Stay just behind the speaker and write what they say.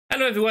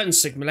Hello everyone,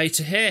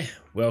 Sigmalator here.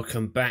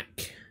 Welcome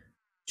back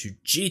to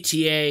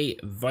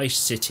GTA Vice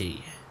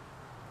City,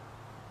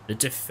 the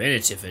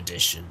definitive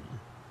edition.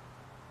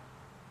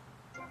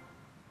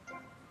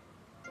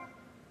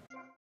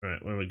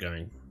 Right, where are we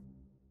going?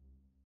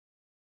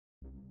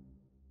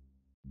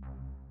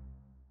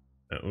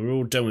 Right, we're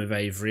all done with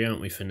Avery,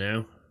 aren't we, for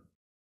now?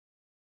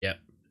 Yep.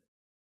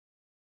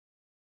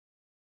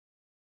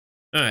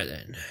 Alright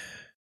then.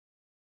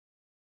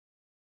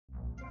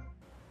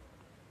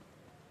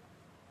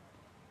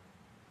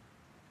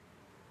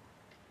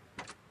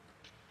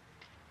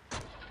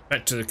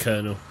 Back to the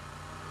Colonel.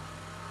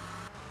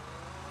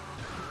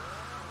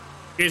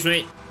 Excuse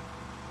me.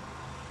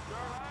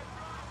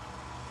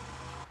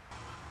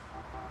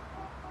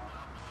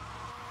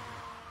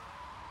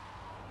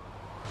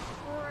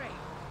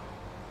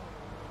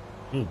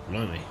 Oh,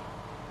 blimey.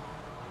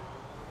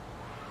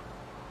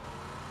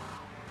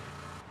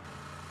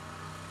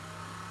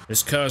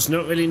 This car's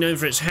not really known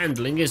for its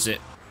handling, is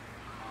it?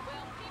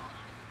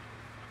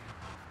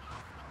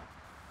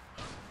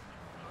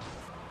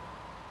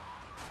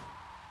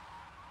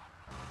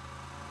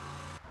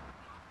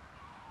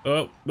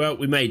 Oh, well,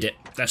 we made it.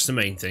 That's the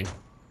main thing.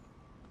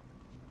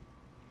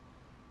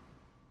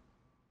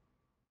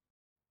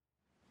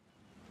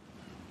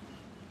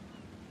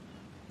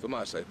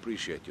 Tomas, I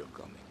appreciate your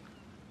coming.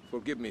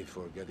 Forgive me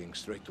for getting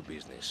straight to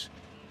business.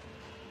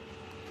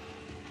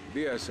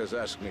 Diaz has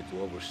asked me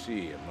to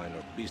oversee a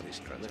minor business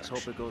transaction. Let's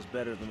hope it goes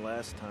better than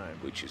last time.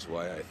 Which is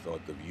why I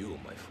thought of you,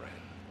 my friend.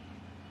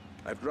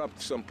 I've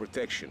dropped some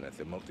protection at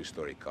the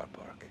multi-story car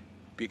park.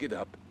 Pick it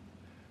up,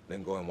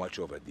 then go and watch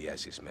over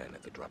Diaz's men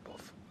at the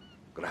drop-off.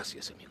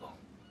 Gracias, amigo.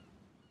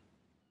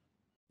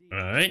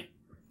 Alright.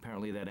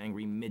 Apparently that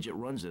angry midget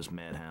runs this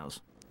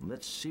madhouse.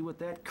 Let's see what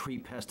that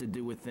creep has to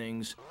do with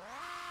things.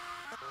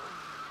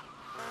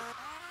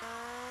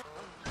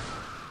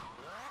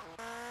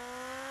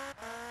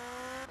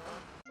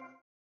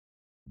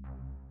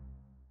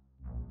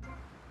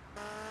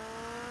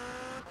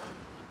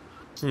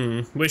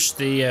 Wish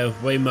the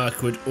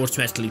waymarker would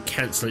automatically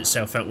cancel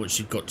itself out once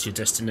you've got to your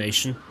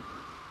destination.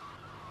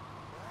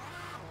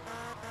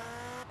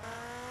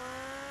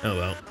 Oh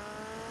well.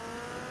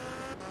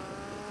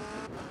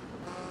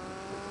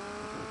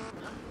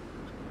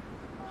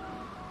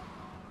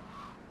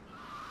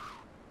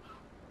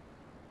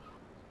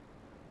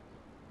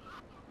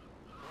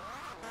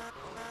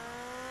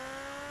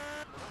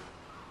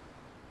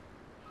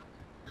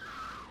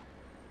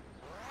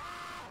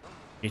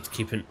 Need to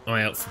keep an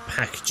eye out for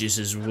packages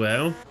as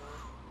well.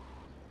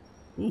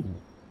 Ooh.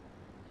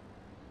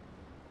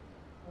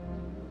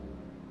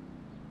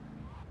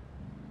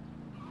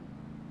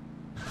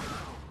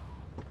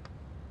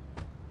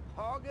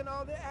 Hogging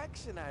all the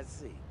action, I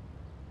see.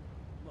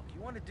 Look,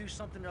 you want to do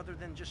something other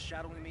than just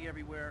shadowing me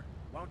everywhere?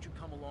 Why don't you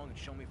come along and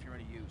show me if you're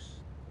any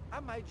use? I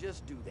might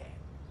just do that.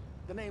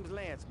 The name's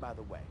Lance, by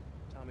the way.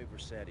 Tommy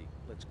Vercetti.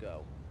 Let's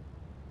go.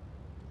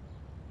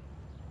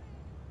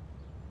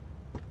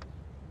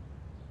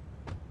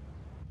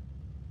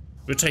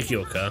 We'll take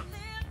your car.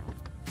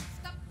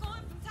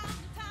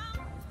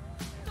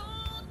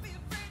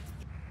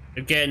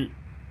 Again,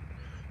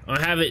 I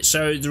have it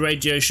so the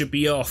radio should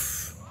be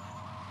off.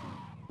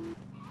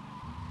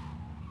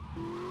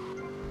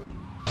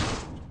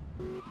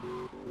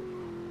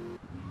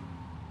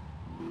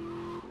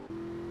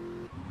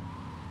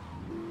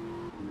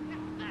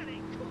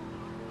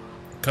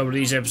 A couple of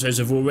these episodes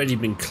have already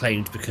been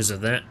claimed because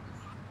of that.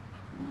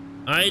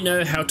 I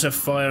know how to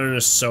fire an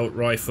assault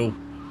rifle.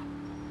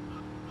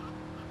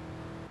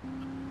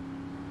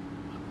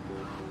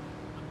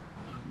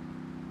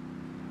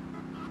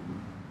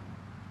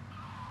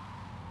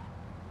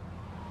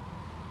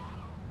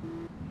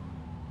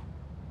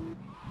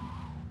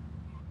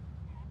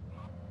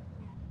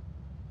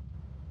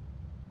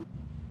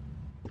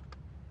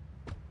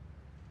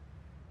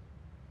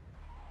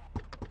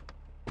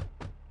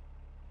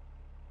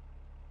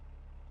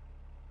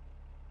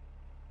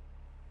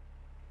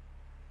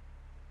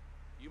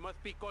 You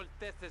must be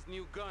Cortez's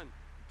new gun.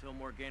 Until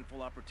more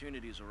gainful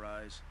opportunities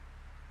arise.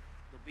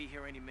 They'll be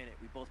here any minute.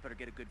 We both better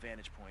get a good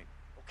vantage point.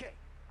 Okay,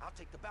 I'll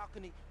take the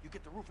balcony. You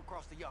get the roof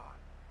across the yard.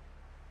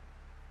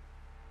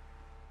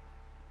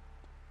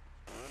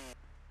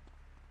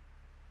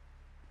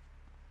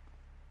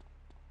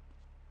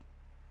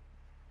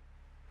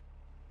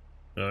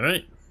 All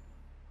right.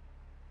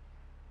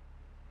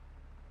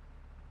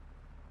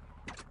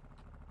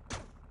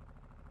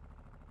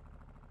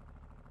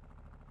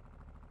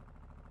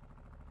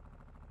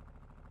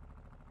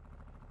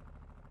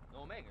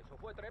 No, men, eso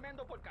fue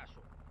tremendo por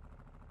caso.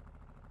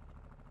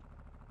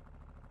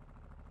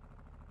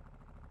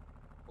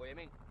 Oye,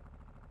 men.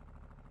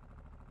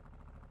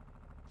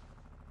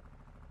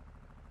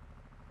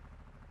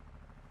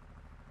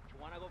 You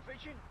wanna go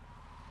fishing?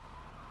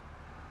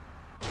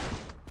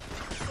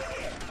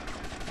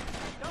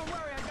 Don't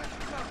worry, I got you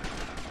covered.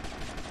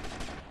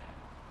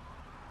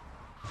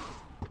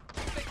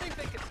 They think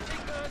they can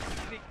sneak us,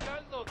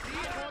 Ricardo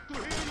Diaz. Want to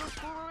hear you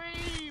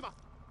scream!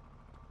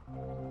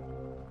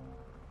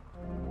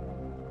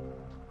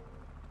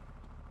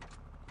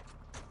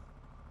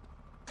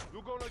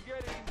 You're gonna get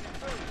it in your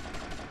face.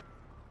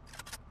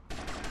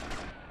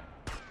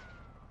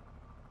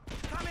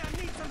 Tommy,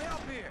 I need some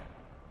help here.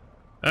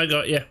 I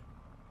got you.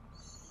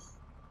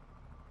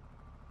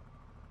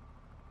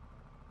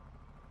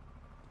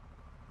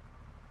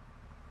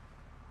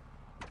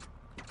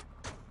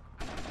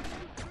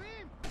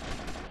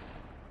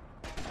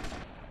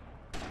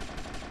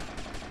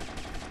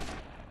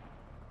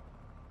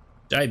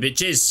 Die,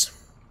 bitches.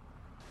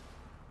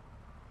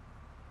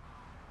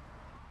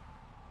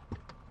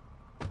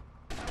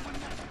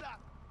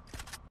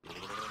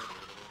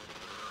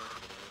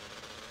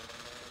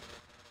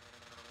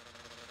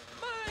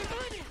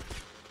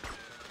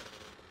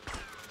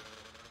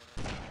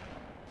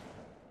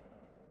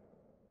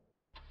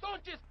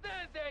 Don't just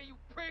stand there, you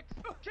pricks!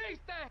 Chase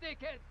that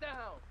dickhead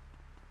down!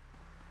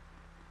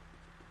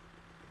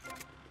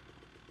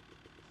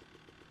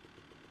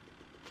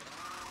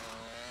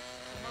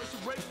 Commercial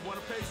breaks,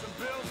 wanna pay some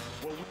bills?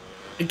 Well,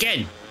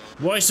 Again,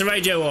 why is the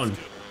radio on?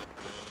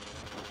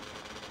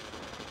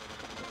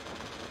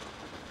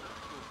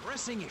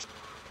 Pressing it.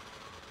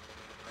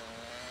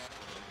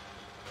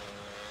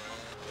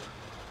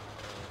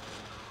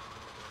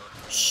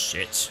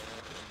 Shit.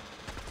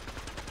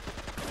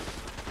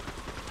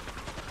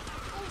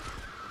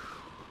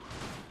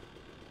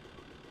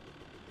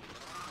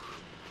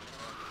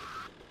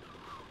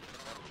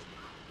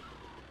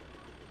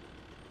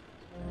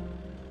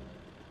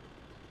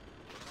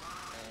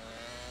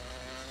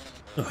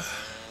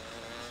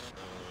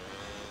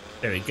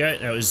 There we go,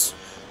 that was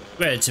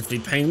relatively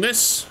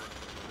painless.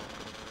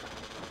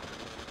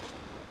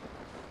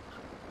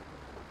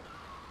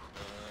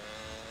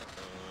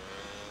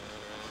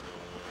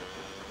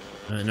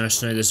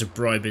 Nice to know there's a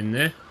bribe in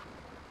there.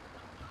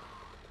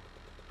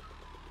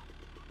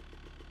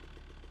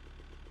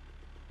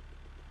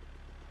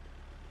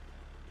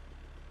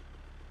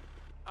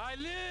 I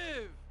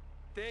live!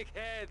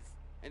 Dickheads!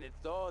 And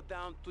it's all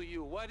down to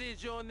you. What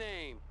is your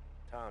name?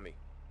 Tommy.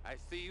 I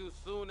see you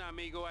soon,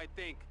 amigo, I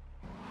think.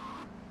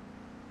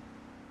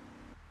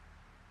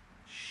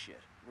 Shit.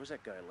 Where's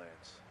that guy,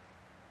 Lance?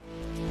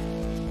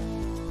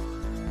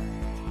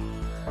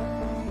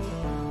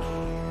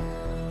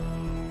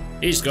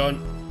 He's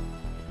gone.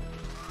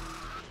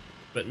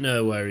 But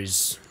no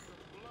worries.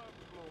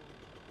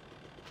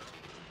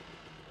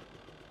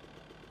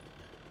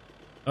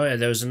 Oh yeah,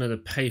 there was another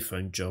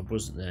payphone job,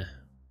 wasn't there?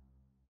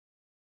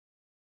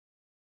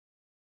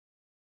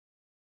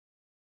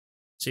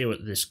 See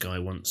what this guy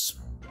wants.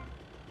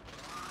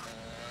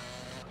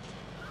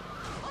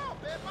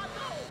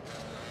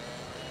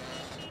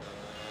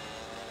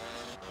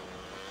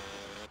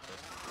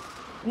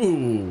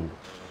 Woo!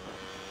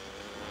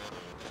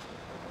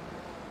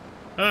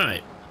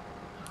 Alright.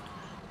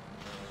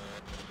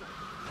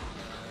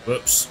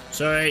 Whoops,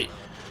 sorry.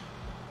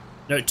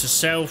 Note to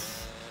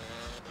self.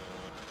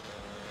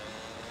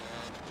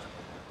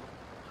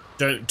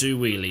 Don't do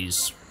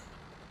wheelies.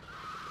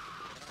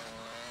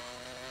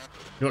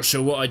 Not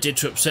sure what I did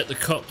to upset the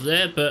cop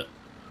there, but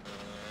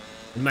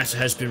the matter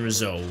has been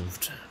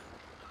resolved.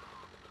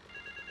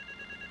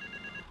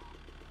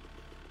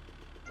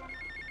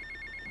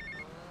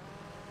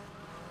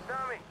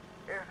 Tommy,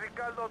 it's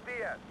Ricardo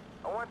Diaz.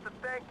 I want to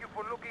thank you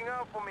for looking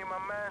out for me, my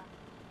man.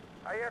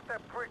 I asked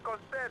that prick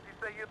Cosette, he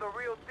said you're the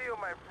real deal,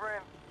 my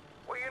friend.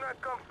 Will you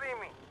not come see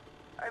me?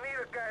 I need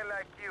a guy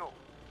like you.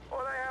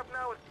 All I have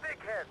now is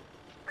dickheads.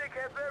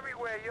 Dickheads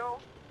everywhere, yo.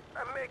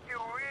 I make you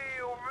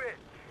real rich.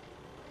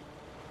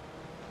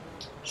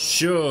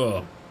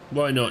 Sure,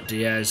 why not,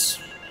 Diaz?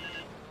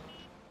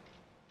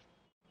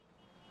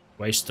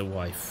 Waste the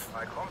wife.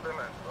 My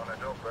compliments on a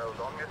job well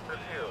done, Mr.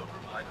 Teal.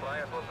 My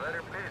client was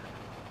very pleased.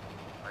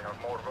 I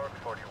have more work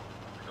for you,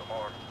 with a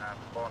more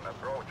hands-on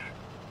approach.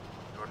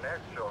 Your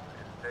next job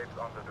is taped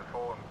under the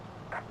phone.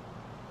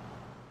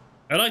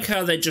 I like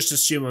how they just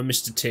assume I'm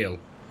Mr. Teal.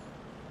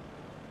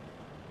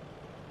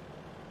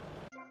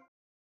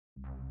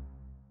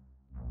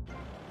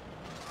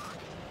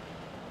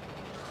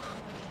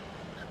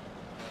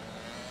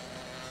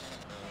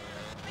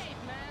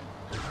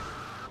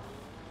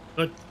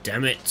 God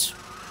damn it.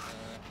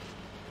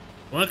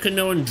 Why can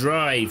no one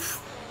drive?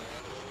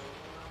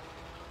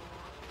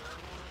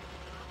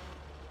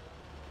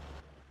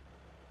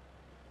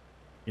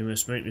 You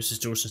must make Mrs.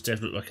 Dawson's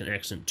death look like an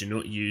accident. Do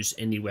not use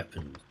any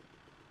weapons.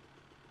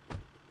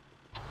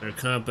 When a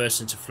car bursts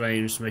into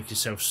flames, make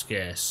yourself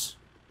scarce.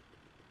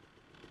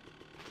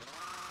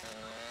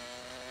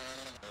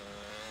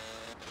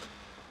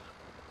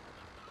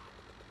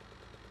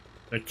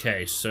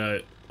 Okay,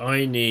 so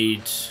I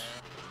need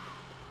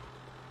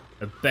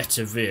a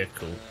better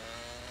vehicle.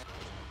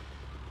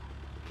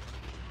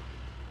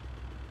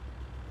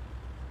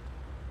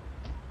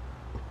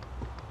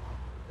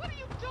 What are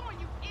you doing,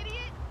 you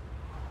idiot?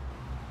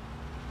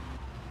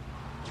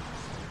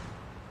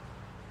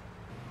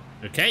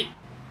 Okay.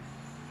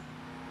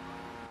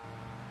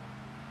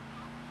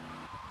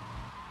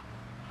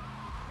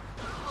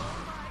 Oh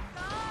my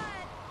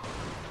god!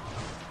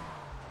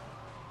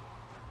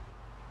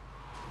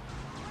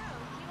 Bro,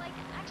 he like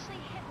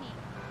actually hit me.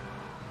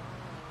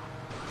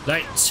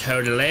 Like,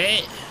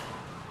 totally.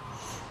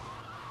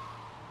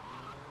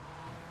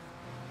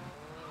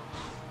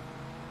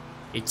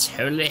 It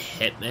totally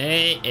hit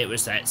me. It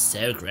was like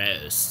so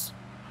gross.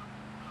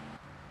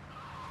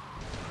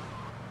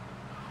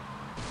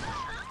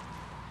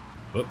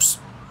 Whoops.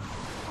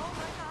 Oh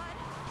my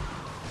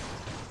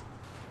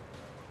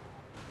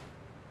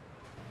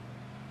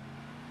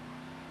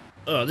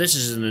god. Oh, this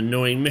is an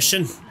annoying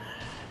mission.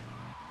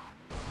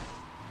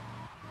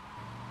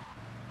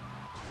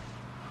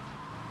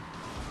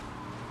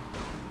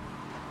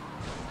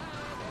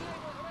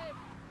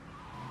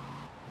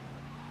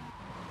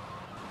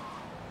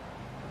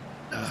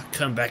 Oh,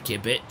 come back here,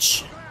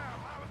 bitch.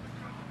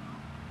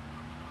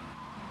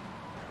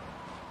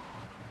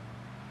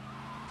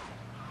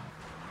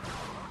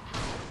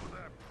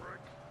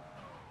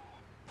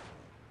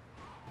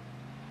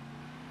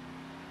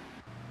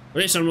 At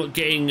least I'm not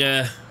getting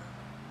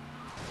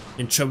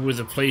in trouble with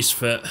the police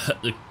for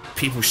the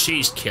people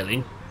she's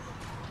killing.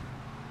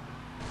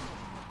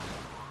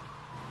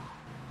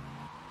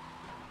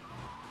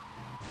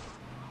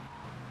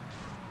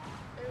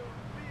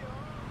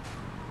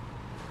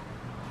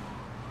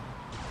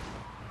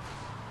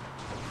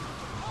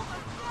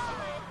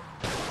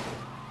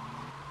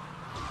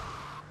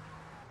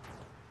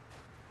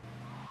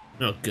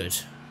 Not good.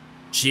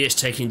 She is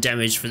taking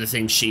damage for the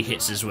things she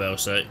hits as well,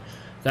 so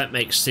that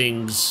makes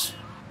things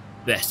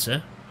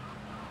better.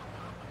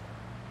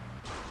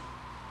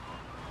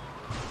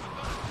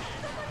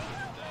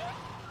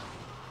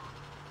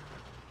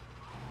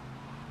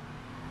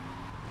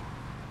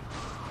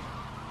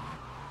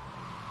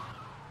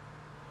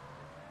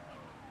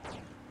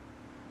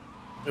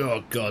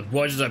 Oh god,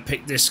 why did I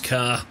pick this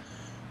car?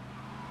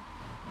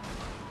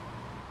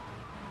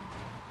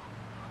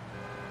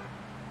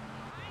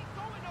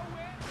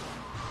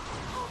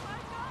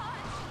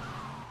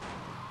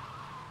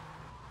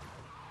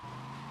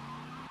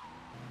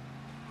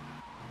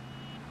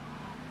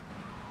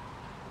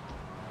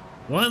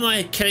 Why am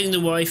I killing the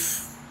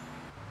wife?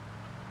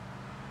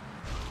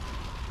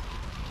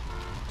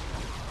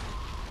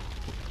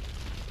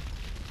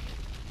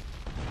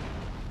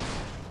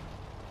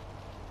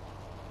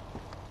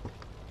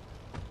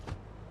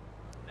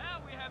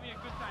 Now we're having a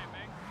good time,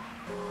 man.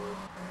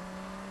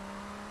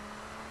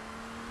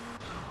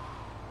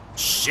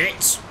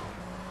 Shit!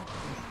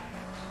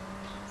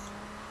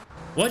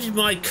 Why did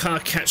my car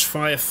catch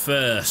fire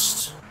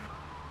first?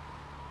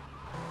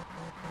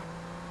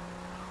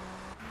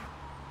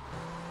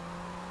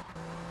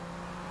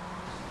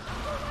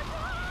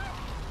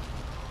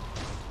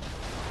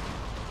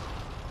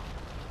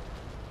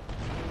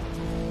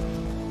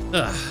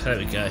 Ah, there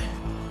we go.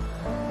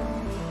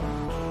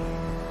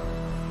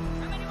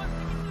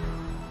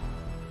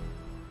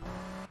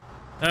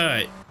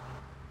 Alright.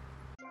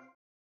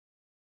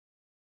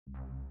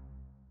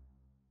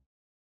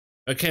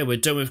 Okay, we're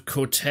done with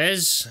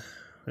Cortez.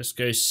 Let's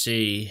go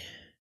see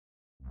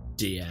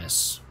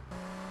Diaz.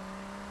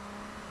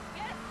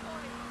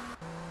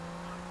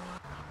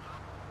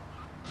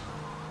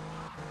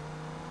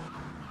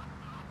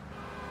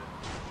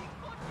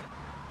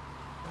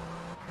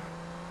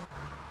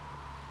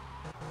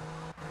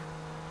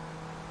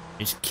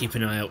 Need to keep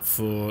an eye out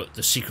for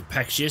the secret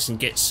packages and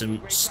get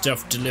some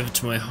stuff delivered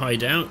to my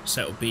hideout,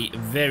 so that will be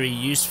very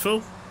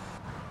useful.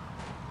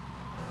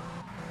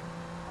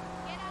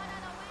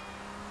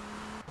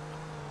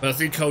 But I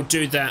think I'll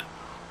do that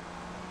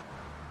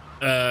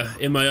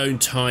in my own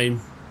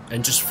time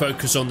and just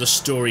focus on the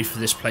story for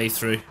this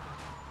playthrough.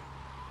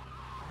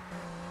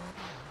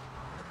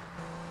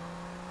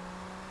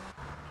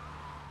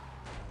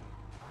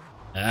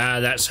 Ah,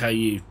 that's how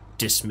you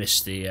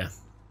dismiss the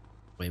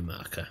way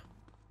marker.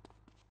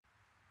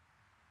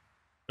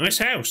 Nice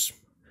house.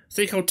 I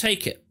think I'll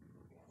take it.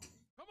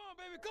 Come on,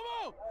 baby, come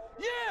on!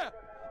 Yeah!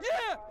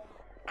 Yeah!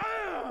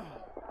 Ah!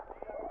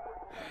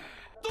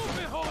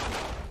 Stupid horse!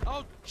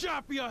 I'll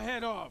chop your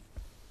head off!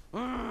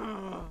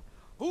 Ah!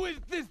 Who is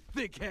this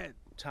thickhead?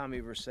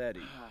 Tommy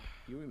Vercetti.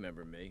 You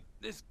remember me.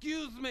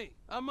 Excuse me,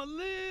 I'm a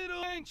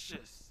little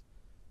anxious.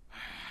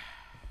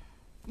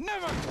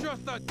 Never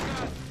trust a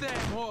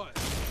goddamn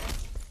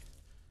horse!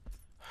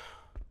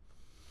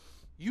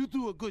 You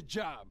do a good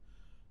job.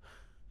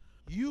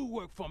 You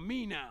work for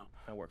me now.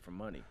 I work for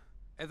money.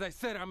 As I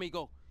said,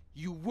 amigo,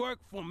 you work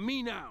for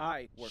me now.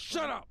 I work for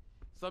Shut money. up!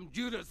 Some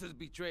Judas has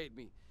betrayed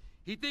me.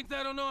 He thinks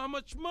I don't know how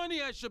much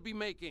money I should be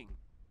making.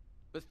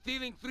 But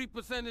stealing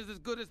 3% is as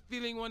good as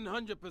stealing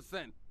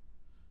 100%.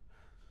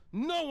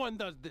 No one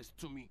does this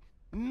to me.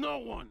 No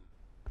one.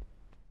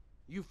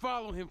 You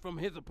follow him from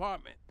his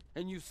apartment,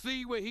 and you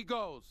see where he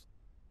goes.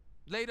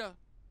 Later,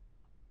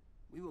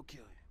 we will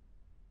kill him.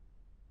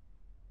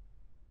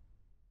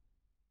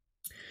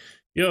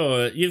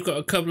 You've got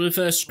a couple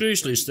of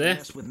screws loose there.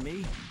 Mess with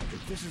me?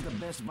 If this is the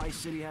best Vice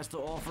City has to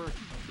offer,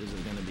 this is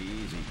gonna be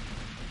easy.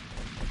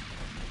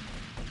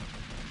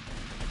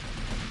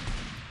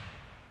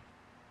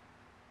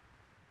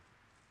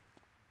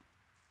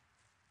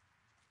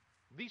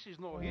 This is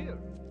not here.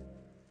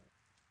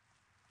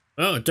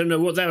 Oh, I don't know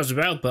what that was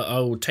about, but I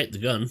will take the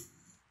gun.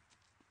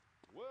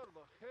 Where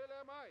the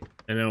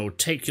And I'll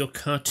take your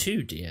car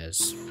too,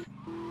 Diaz.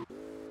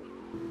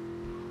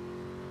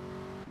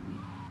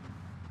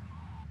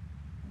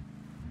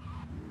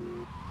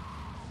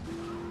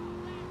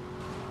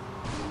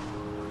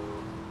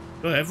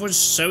 Oh, everyone's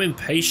so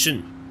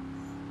impatient.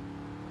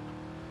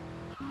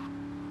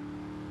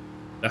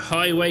 The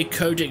highway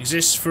code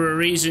exists for a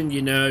reason,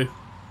 you know.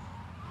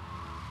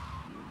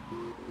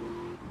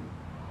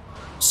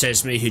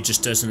 Says me who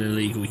just does an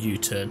illegal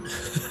U-turn.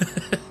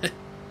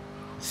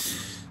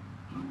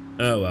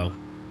 Oh well.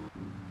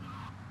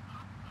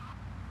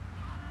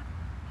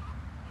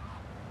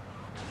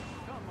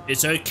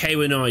 It's okay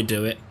when I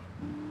do it.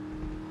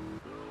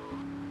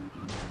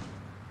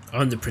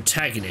 I'm the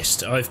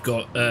protagonist. I've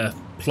got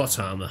plot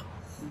armor.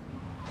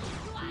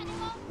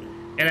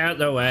 Get out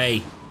the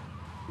way.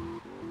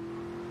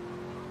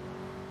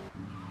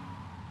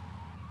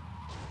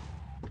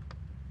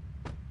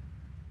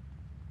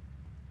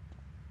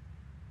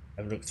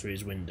 Have a look through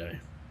his window.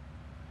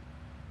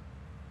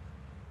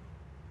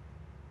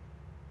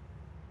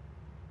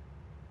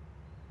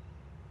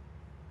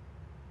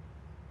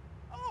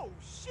 Oh,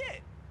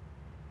 shit!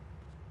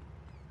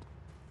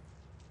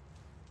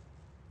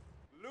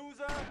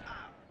 Loser!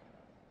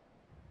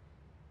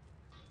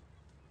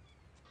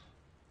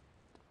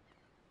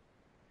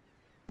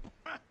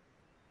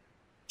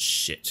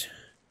 Shit.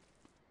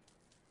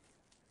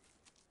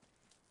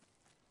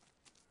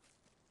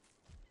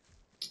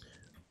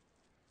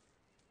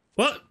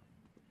 What?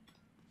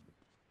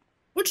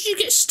 What did you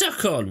get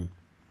stuck on?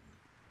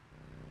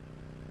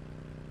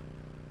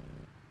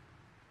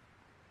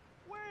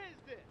 Where is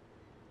this?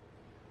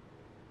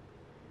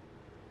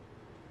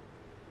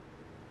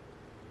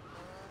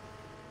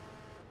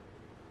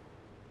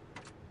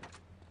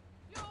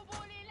 You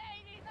bully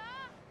ladies,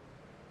 huh?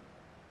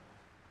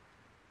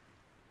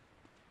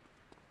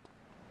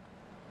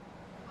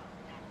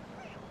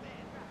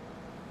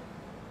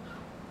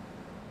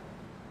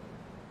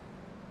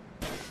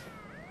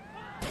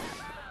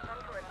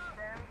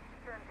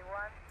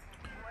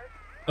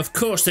 Of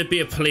course there'd be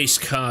a police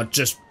car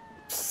just...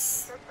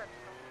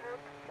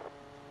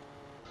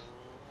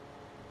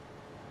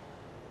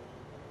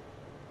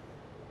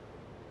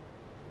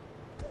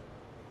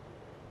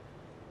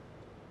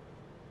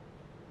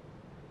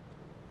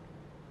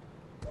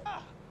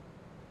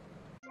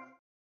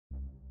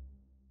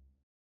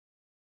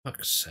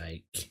 Fuck's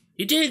sake.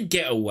 He didn't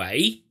get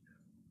away.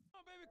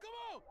 Come on, baby, come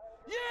on!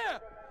 Yeah!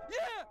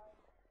 Yeah!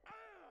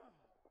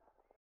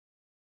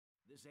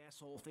 This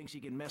asshole thinks he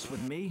can mess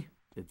with me?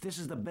 If this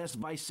is the best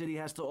Vice City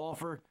has to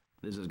offer,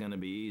 this is gonna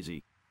be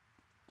easy.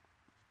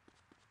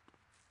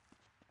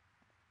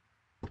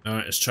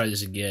 Alright, let's try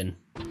this again.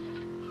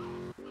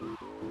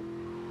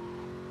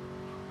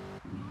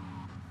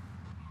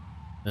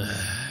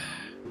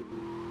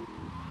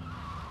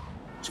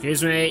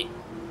 Excuse me.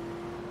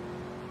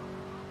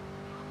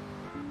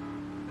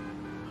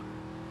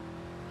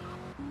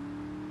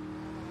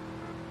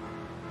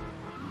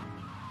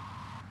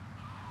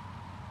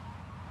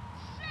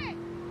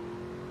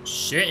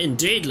 Shit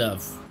indeed,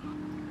 love.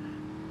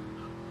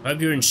 Hope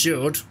you're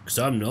insured, because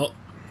I'm not.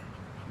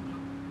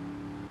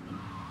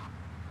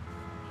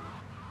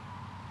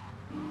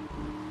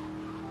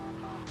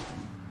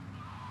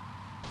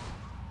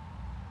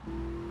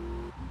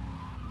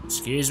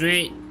 Excuse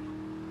me.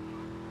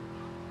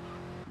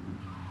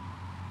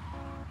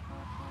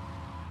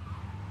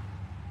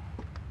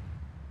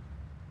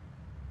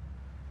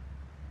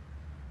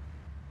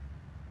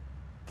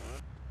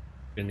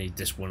 Gonna need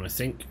this one, I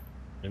think.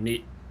 I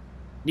need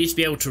to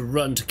be able to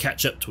run to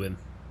catch up to him.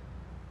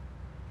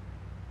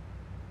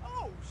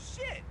 Oh,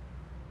 shit!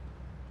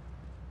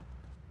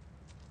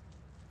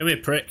 Come here,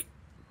 prick.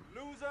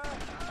 Loser!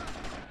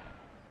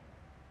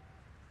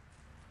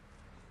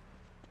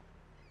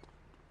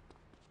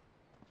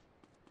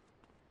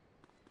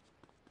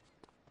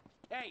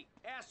 Hey,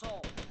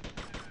 asshole!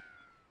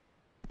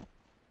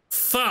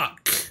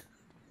 Fuck!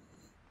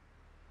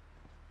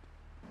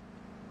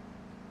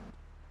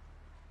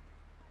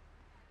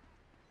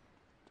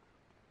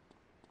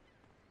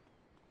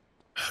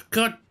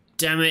 God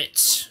damn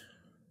it.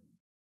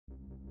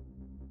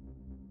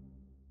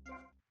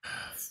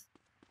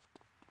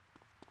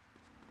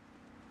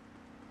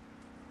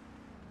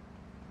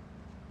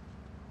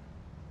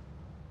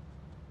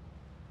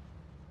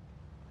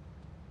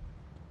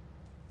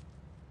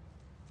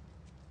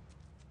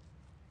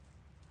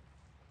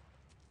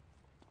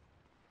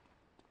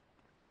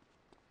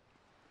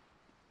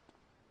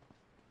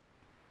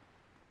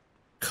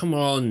 Come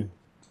on.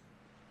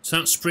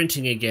 Start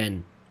sprinting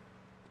again.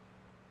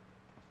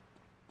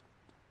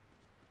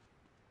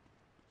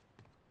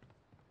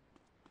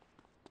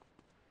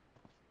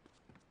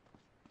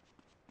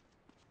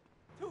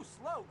 Too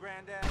slow,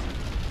 Granddad.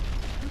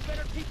 You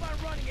better keep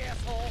on running,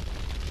 asshole!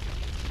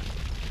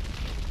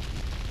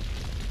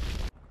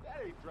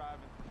 That ain't driving.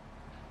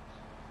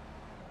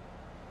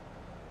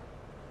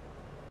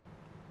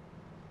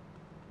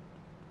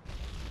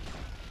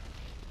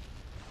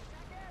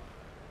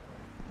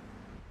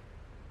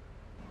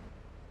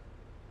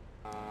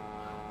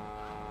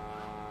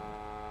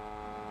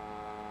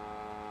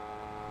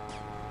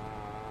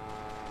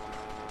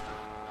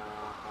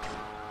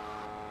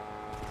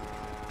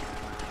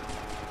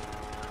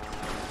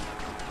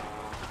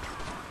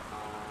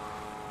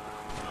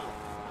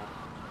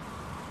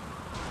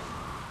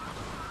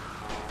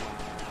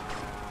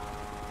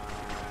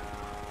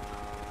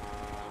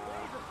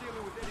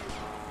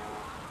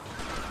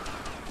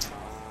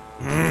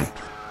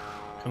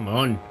 Come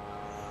on.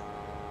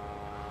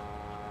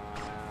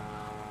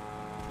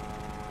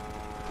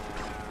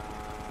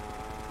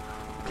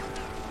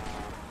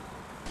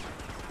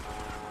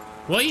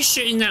 What are you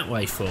shooting that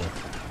way for?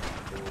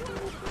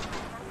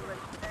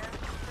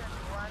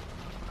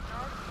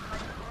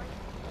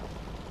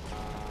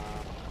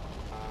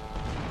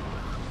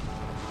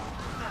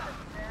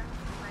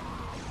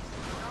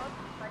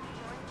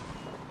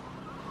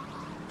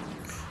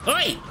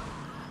 Oi!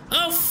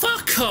 Oh,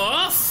 fuck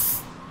off!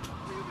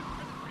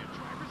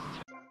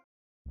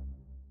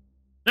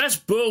 That's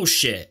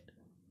bullshit.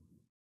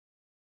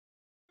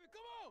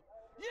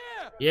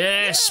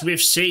 Yes,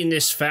 we've seen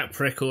this fat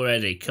prick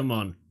already. Come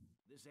on.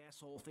 This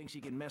asshole thinks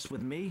he can mess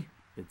with me?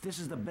 If this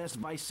is the best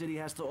Vice City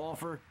has to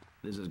offer,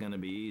 this is gonna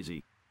be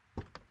easy.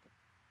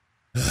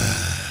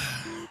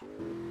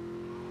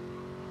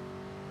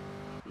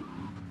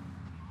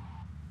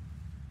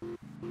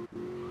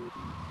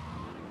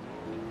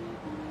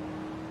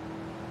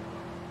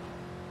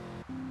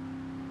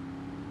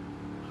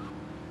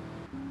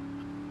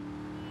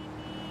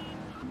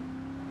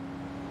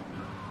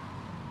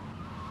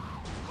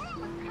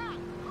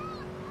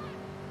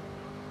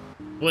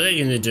 What are they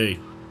gonna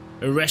do?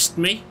 Arrest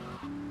me?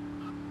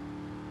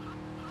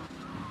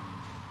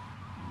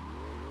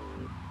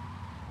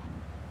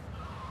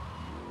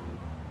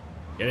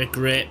 Get a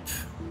grip.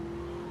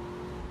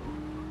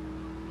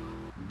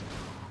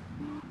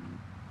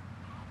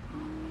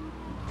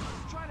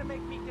 Trying to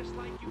make me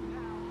dislike you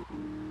now.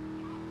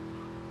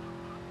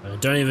 I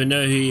don't even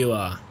know who you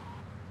are.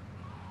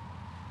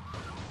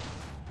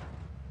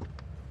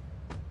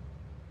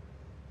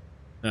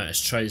 Alright, let's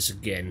try this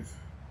again.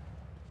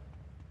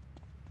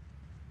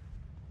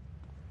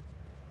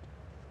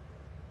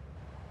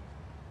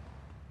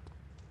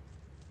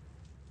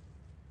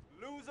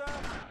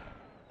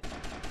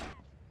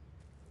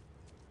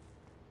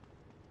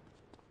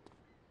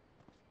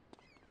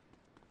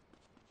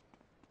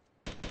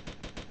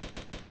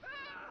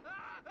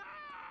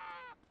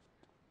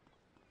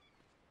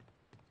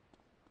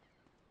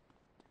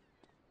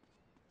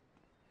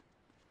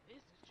 This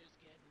is just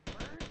getting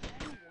worse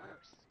and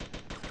worse.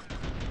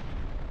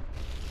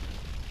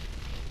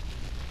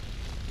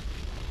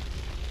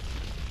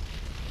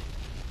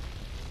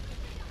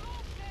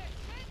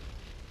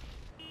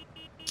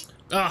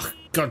 Oh,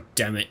 god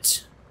damn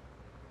it.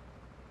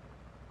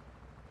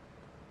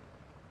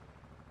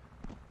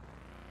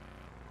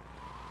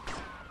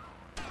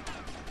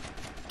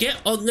 Get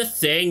on the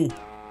thing.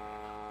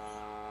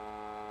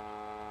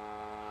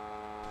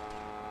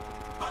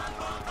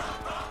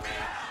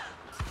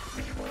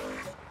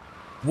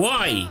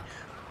 Why?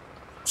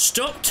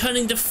 Stop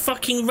turning the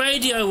fucking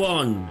radio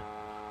on.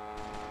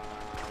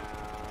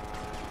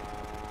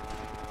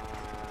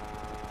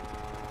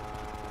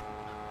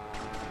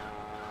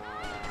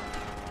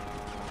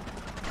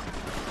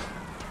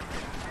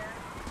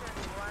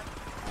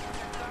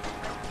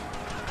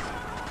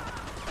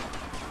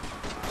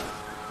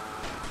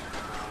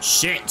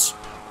 Shit.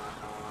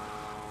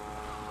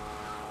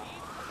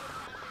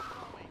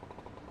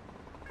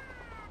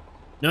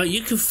 No,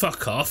 you can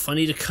fuck off. I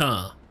need a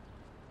car.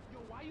 Yo,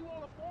 why you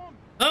all for me?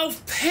 Oh,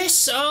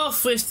 piss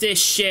off with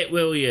this shit,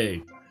 will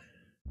you? Baby,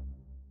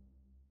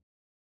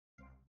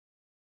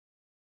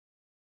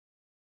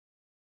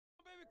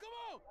 come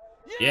on!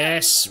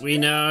 Yes, we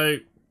know.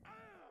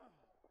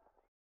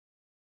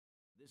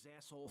 This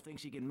asshole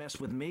thinks he can mess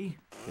with me?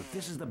 If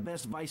this is the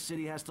best Vice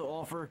City has to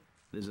offer,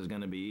 this is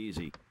gonna be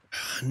easy.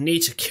 I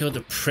need to kill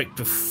the prick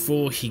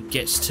before he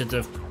gets to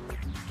the...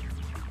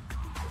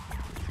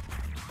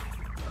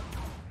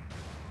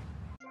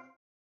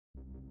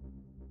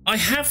 I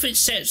have it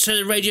set so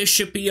the radio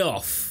should be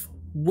off.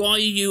 Why are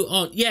you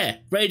on? Yeah,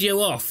 radio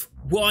off.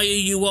 Why are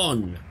you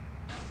on?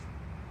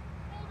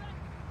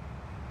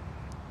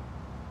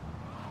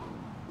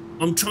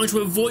 I'm trying to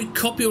avoid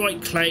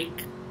copyright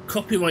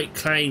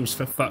claims,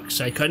 for fuck's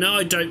sake. I know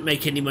I don't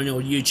make any money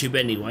on YouTube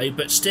anyway,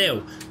 but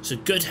still, it's a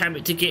good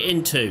habit to get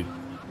into.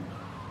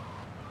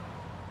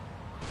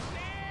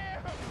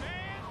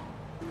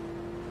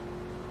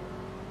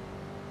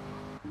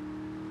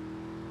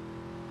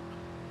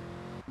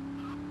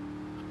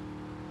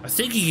 I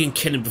think you can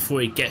kill him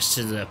before he gets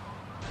to the...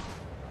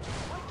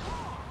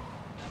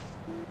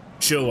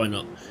 Sure, why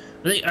not?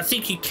 I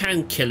think you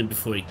can kill him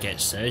before he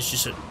gets there. It's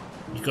just that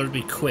you've got to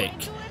be quick.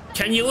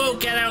 Can you all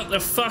get out the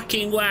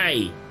fucking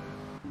way?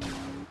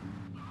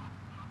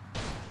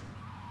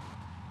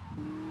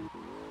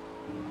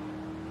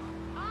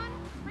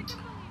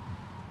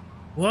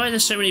 Why are there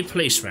so many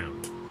police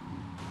around?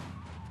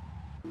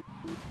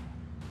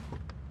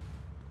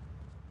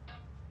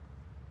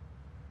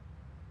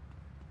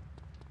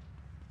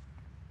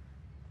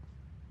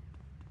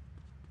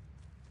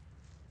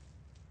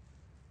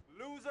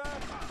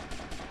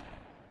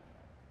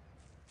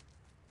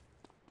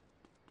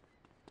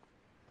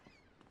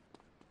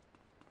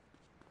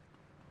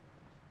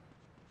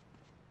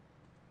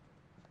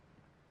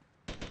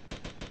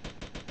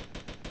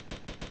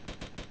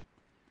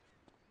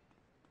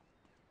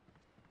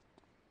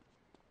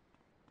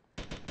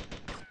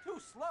 Too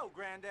slow,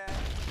 Granddad.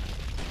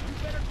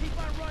 better keep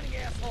on running,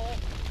 asshole.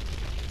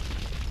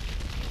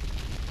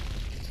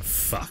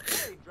 Fuck.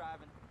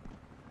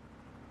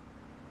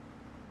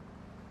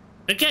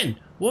 Again,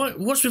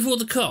 what's with all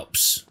the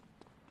cops?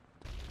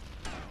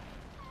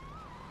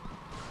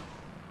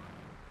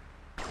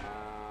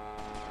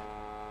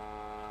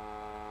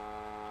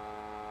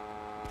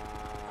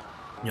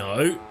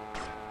 No.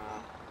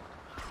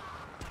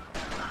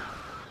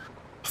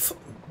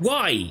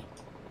 Why?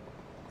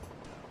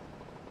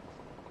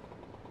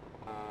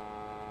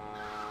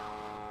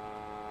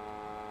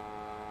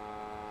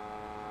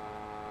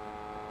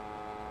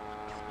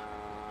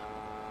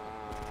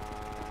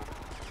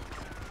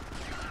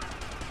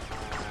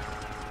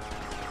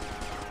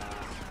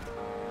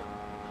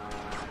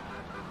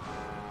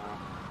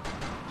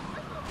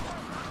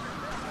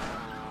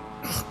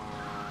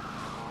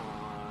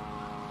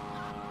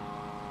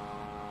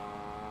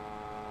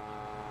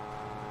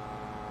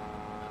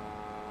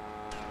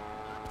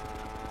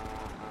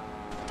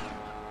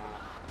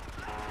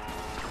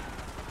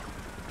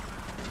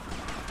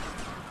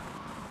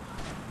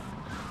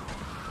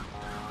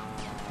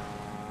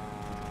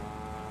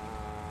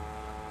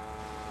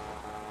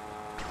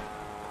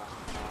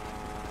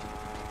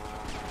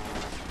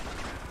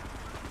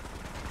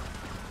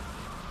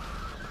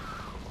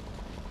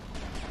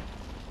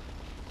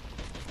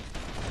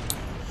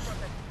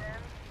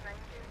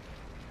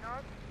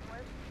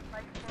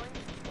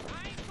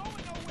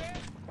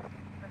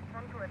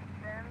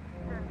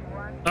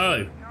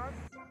 Oh.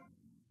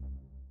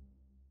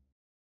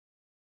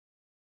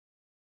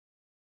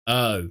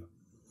 Oh.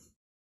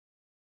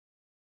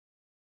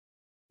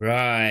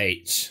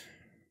 Right.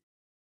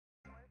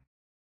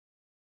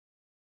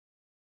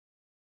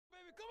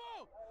 Baby, come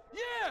on!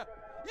 Yeah!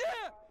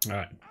 Yeah!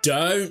 Alright.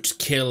 Don't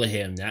kill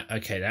him.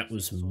 That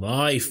was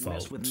my fault.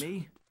 Mess with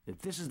me? If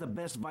this is the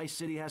best Vice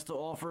City has to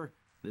offer,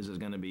 this is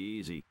gonna be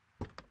easy.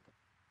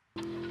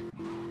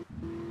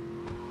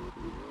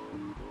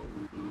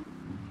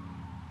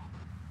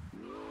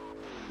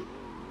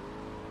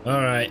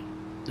 Alright.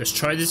 Let's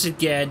try this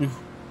again.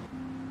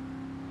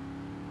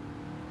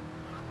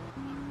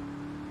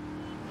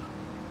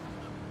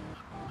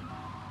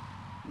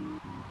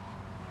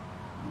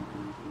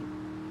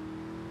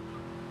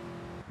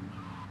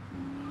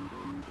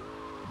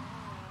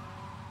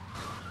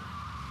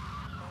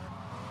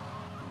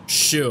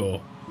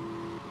 Sure.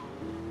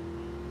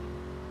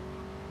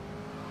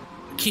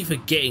 I keep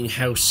forgetting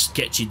how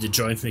sketchy the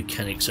drive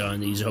mechanics are in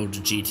these older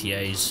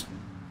GTAs.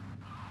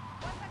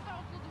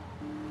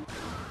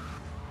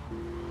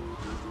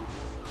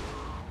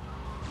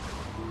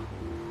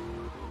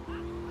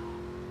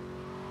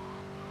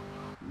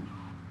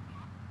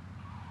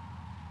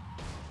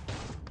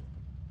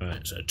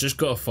 Alright, so just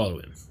gotta follow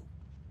him.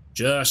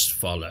 Just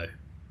follow.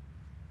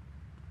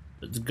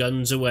 Put the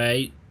guns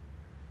away.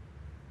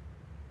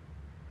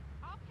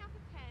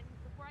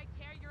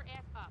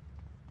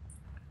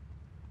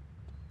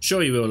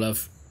 Sure you will,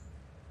 love.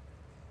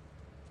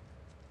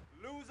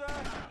 Loser.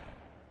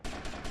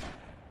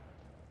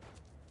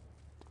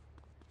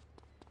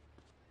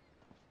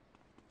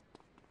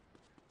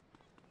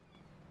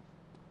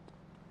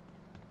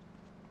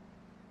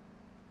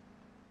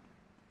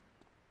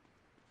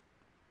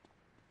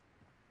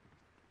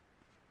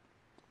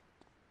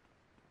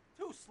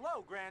 Too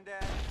slow,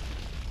 Granddad.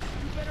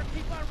 You better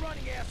keep on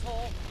running,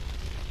 asshole.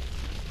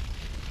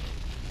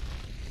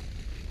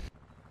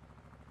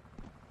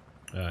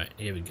 Alright,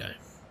 here we go.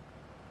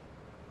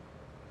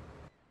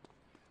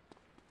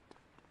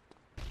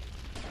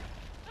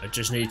 I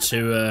just need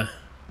to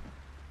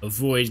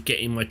avoid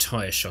getting my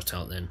tyre shot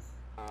out then.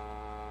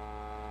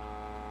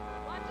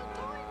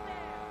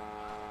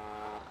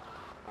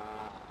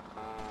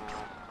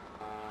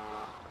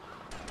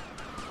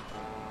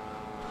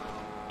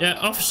 Yeah,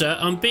 officer,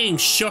 I'm being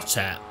shot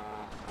at.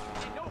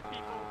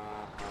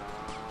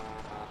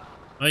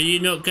 Are you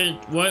not going?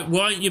 Why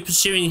aren't you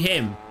pursuing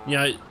him? You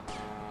know,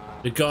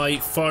 the guy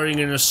firing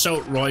an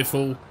assault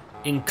rifle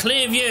in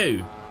clear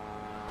view.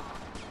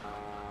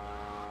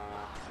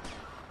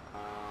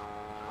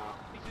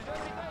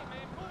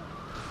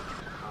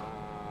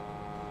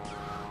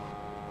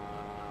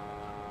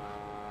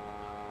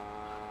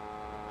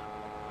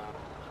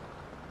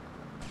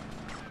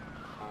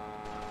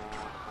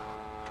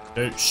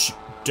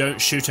 Don't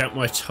shoot out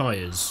my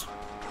tires.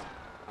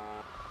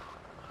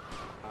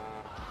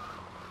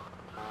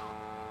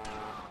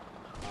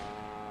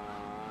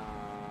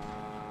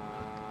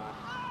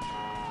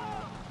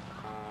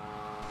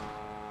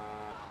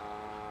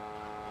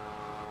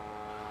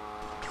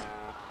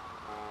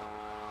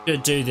 Gonna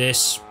do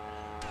this.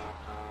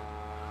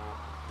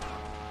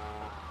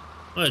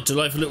 What a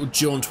delightful little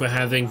jaunt we're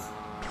having.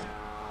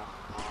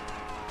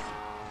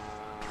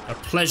 A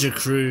pleasure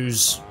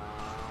cruise.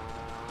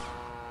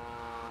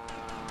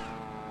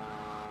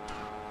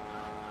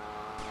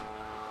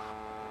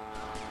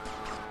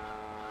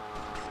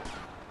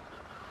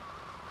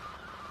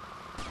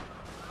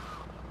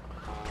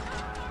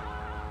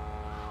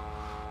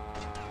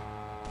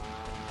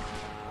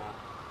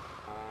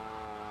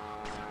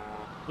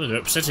 Well, they're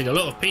upsetting a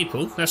lot of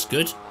people. That's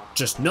good.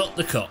 Just not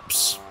the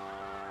cops.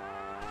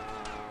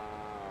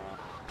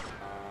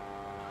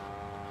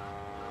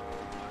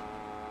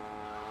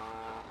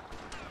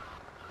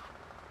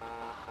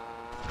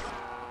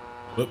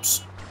 Whoops.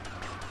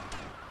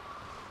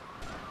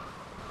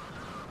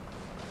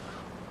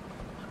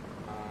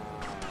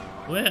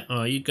 Where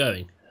are you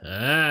going?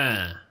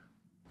 Ah.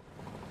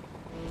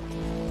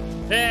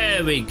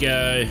 There we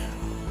go.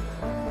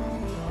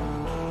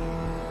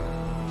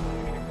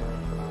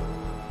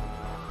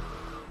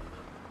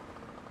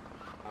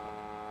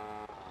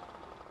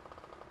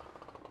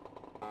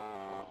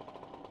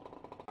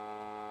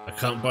 I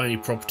can't buy any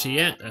property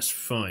yet, that's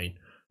fine.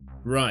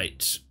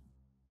 Right.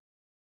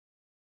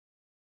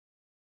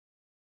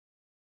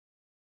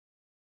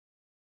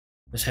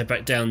 Let's head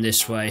back down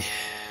this way.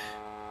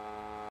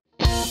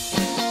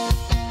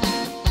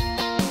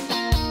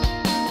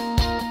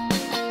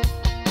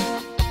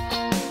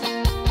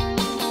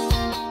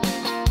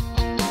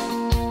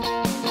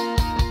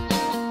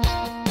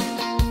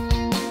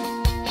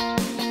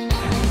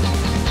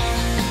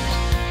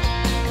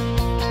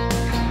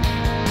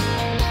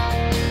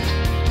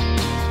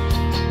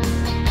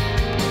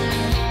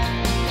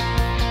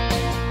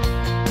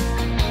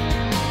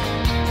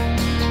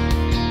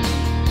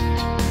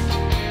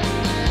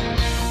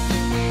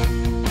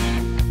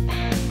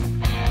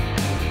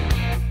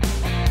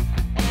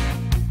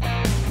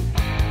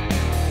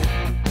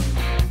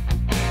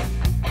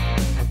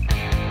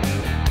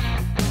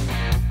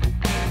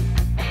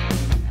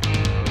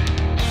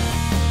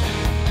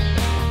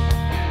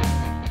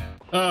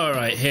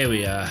 Alright, here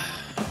we are.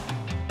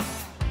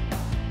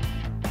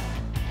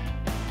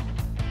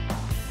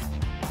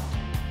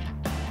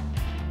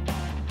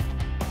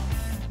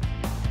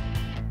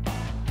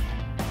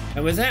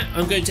 And with that,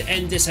 I'm going to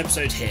end this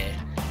episode here.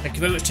 Thank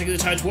you very much for taking the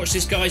time to watch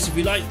this, guys. If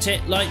you liked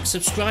it, like,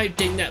 subscribe,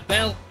 ding that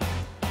bell.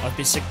 I've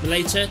been Sigma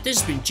Later,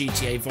 this has been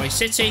GTA Vice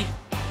City,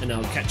 and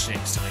I'll catch you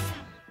next time.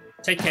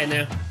 Take care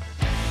now.